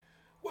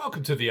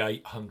Welcome to the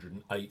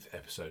 808th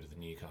episode of the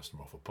New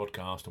Customer Offer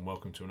podcast, and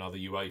welcome to another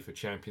UEFA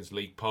Champions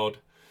League pod.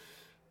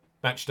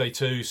 Match day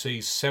 2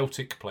 sees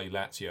Celtic play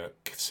Lazio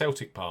at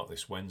Celtic Park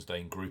this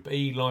Wednesday in Group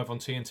E, live on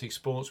TNT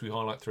Sports. We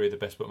highlight 3 of the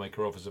best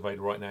bookmaker offers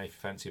available right now if you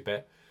fancy a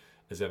bet.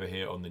 As ever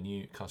here on the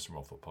New Customer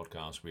Offer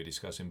podcast, we're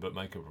discussing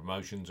bookmaker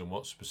promotions and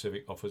what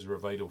specific offers are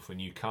available for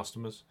new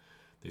customers.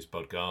 This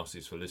podcast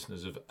is for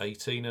listeners of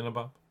 18 and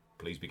above.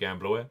 Please be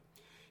gamble aware.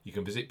 You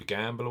can visit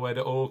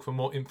begambleaware.org for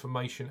more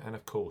information, and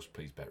of course,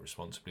 please bet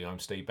responsibly. I'm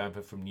Steve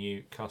Bamford from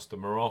New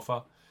Customer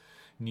Offer,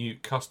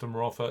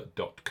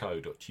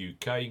 newcustomeroffer.co.uk. You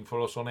can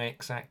follow us on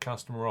X at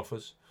Customer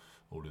Offers.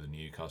 All of the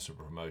new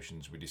customer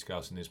promotions we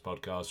discuss in this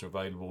podcast are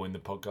available in the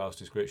podcast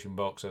description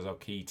box as our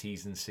key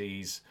T's and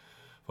C's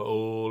for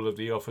all of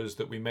the offers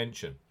that we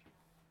mention.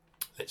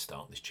 Let's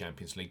start this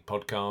Champions League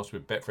podcast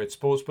with Betfred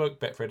Sportsbook.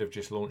 Betfred have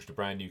just launched a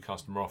brand new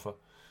customer offer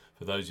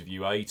for those of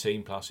you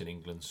 18 plus in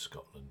England,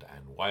 Scotland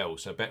and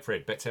Wales. So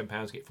Betfred, bet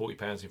 £10, get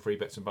 £40 in free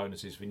bets and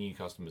bonuses for new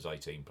customers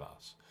 18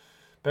 plus.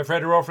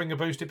 Betfred are offering a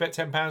boosted bet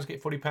 £10,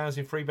 get £40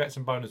 in free bets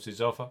and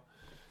bonuses offer.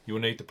 You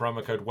will need the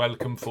promo code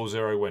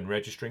WELCOME40 when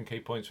registering. Key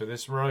points for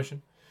this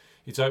promotion: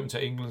 it's open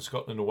to England,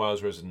 Scotland and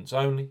Wales residents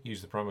only.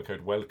 Use the promo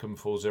code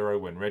WELCOME40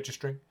 when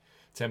registering.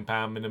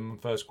 £10 minimum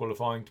first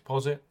qualifying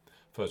deposit.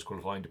 First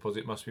qualifying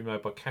deposit must be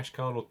made by cash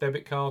card or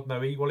debit card.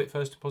 No e-wallet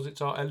first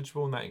deposits are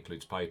eligible, and that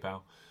includes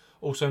PayPal.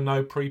 Also,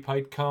 no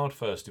prepaid card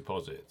first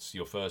deposits.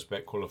 Your first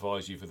bet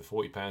qualifies you for the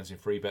 £40 in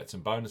free bets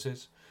and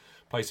bonuses.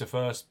 Place a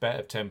first bet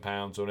of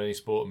 £10 on any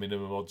sport at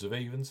minimum odds of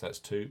evens. That's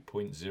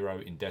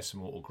 2.0 in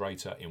decimal or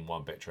greater in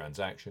one bet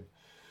transaction.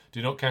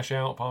 Do not cash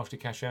out or partially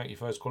cash out your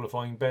first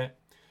qualifying bet.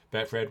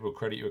 Betfred will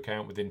credit your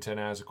account within 10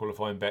 hours of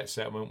qualifying bet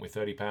settlement with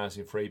 £30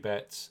 in free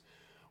bets,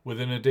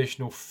 with an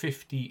additional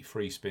 50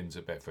 free spins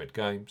at Betfred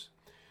games.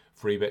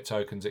 Free bet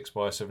tokens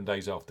expire 7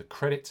 days after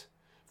credit.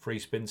 Free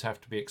spins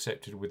have to be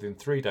accepted within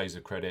 3 days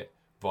of credit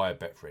via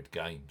Betfred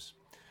games.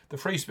 The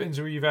free spins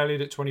are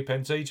revalued at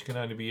 20p each. Can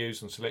only be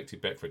used on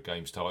selected Betfred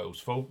games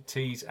titles. Full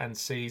T's and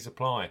C's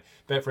apply.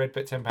 Betfred,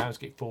 bet £10,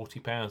 get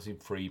 £40 in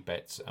free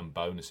bets and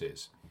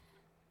bonuses.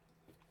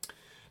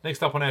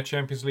 Next up on our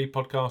Champions League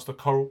podcast are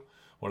Coral,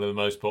 one of the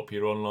most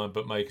popular online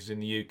bookmakers in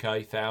the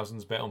UK.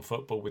 Thousands bet on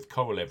football with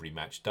Coral every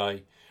match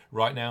day.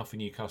 Right now, for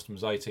new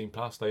customers 18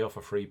 plus, they offer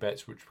free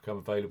bets which become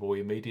available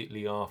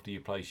immediately after you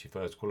place your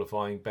first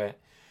qualifying bet.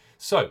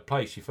 So,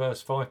 place your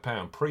first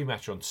 £5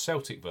 pre-match on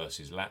Celtic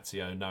versus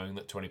Lazio, knowing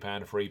that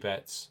 £20 of free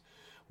bets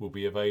will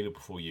be available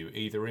for you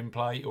either in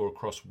play or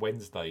across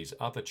Wednesday's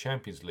other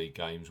Champions League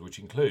games, which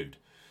include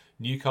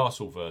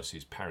Newcastle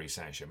versus Paris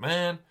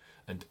Saint-Germain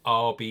and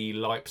RB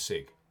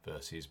Leipzig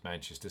versus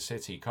Manchester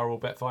City. Coral,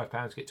 bet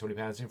 £5, get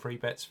 £20 in free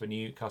bets for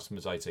new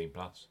customers 18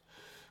 plus.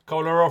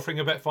 Coral are offering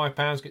a bet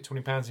 £5, get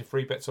 £20 in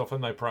free bets offer.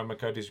 No promo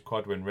code is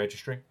required when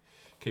registering.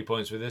 Key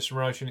points for this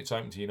promotion: it's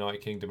open to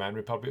United Kingdom and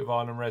Republic of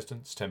Ireland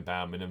residents.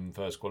 £10 minimum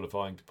first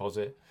qualifying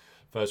deposit.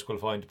 First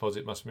qualifying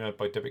deposit must be made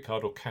by debit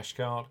card or cash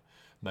card.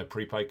 No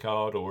prepaid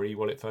card or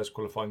e-wallet first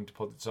qualifying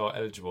deposits are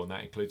eligible, and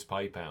that includes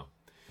PayPal.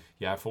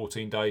 You have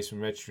 14 days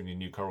from registering a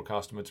new Coral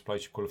customer to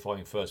place your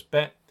qualifying first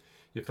bet.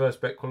 Your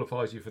first bet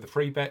qualifies you for the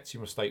free bets.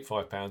 You must stake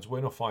 £5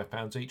 win or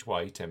 £5 each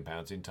way,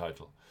 £10 in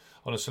total.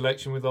 On a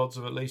selection with odds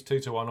of at least 2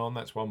 to 1 on,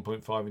 that's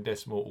 1.5 in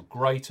decimal or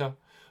greater.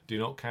 Do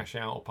not cash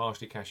out or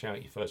partially cash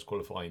out your first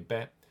qualifying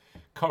bet.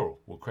 Coral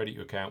will credit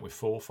your account with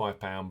 4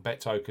 £5 bet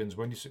tokens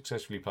when you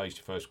successfully place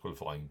your first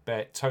qualifying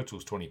bet.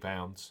 Totals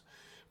 £20.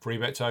 Free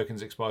bet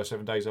tokens expire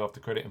 7 days after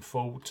credit and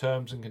full.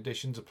 Terms and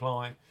conditions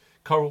apply.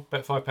 Coral,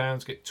 bet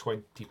 £5, get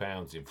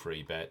 £20 in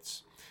free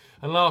bets.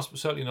 And last but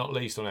certainly not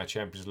least on our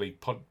Champions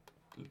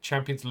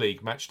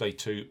League Match Day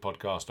 2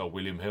 podcast are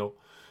William Hill,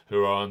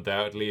 who are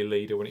undoubtedly a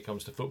leader when it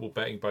comes to football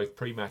betting, both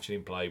pre-match and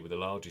in play, with the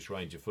largest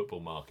range of football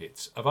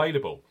markets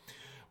available.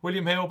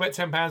 William Hill, bet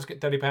 £10,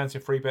 get £30 in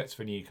free bets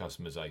for new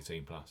customers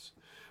 18 plus.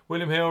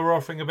 William Hill are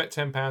offering a bet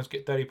 £10,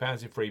 get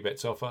 £30 in free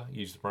bets offer.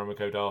 Use the promo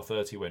code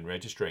R30 when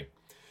registering.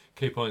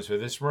 Key points for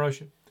this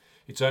promotion: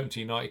 it's open to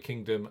United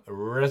Kingdom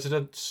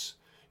residents.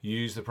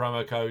 Use the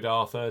promo code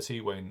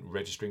R30 when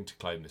registering to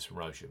claim this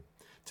promotion.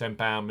 £10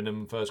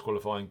 minimum first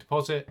qualifying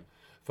deposit.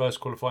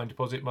 First qualifying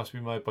deposit must be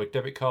made by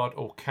debit card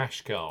or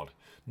cash card.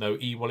 No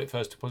e-wallet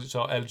first deposits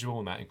are eligible,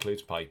 and that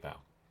includes PayPal.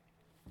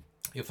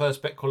 Your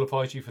first bet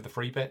qualifies you for the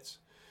free bets.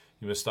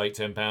 You must stake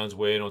 £10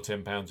 win or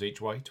 £10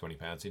 each way,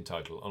 £20 in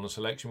total, on a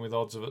selection with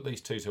odds of at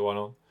least 2 to 1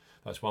 on.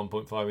 That's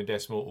 1.5 in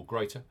decimal or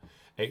greater.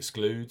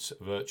 Excludes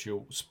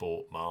virtual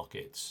sport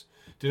markets.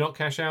 Do not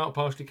cash out or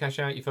partially cash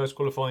out your first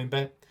qualifying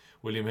bet.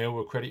 William Hill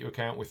will credit your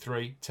account with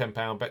 3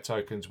 £10 bet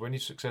tokens when you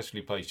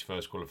successfully place your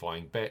first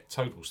qualifying bet.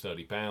 Totals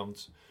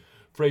 £30.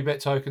 Free bet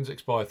tokens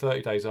expire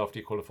 30 days after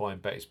your qualifying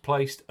bet is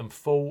placed, and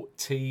full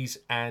T's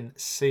and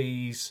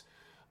C's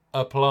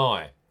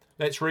apply.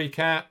 Let's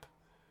recap.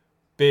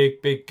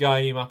 Big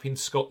game up in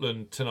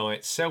Scotland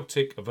tonight.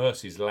 Celtic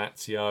versus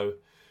Lazio.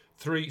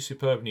 3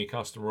 superb new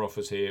customer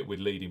offers here with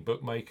leading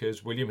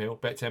bookmakers. William Hill,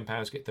 bet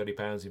 £10, get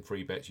 £30 in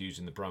free bets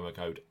using the promo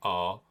code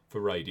R for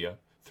radio,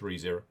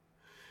 30.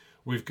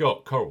 We've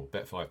got Coral,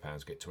 bet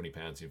 £5, get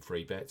 £20 in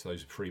free bets.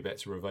 Those free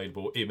bets are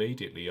available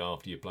immediately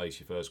after you place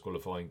your first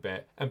qualifying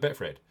bet. And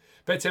Betfred,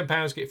 bet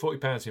 £10, get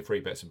 £40 in free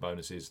bets and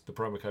bonuses. The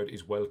promo code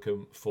is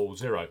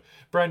WELCOME40.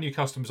 Brand new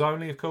customers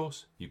only, of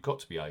course. You've got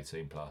to be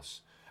 18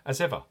 plus.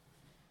 As ever,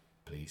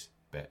 please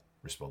bet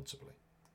responsibly.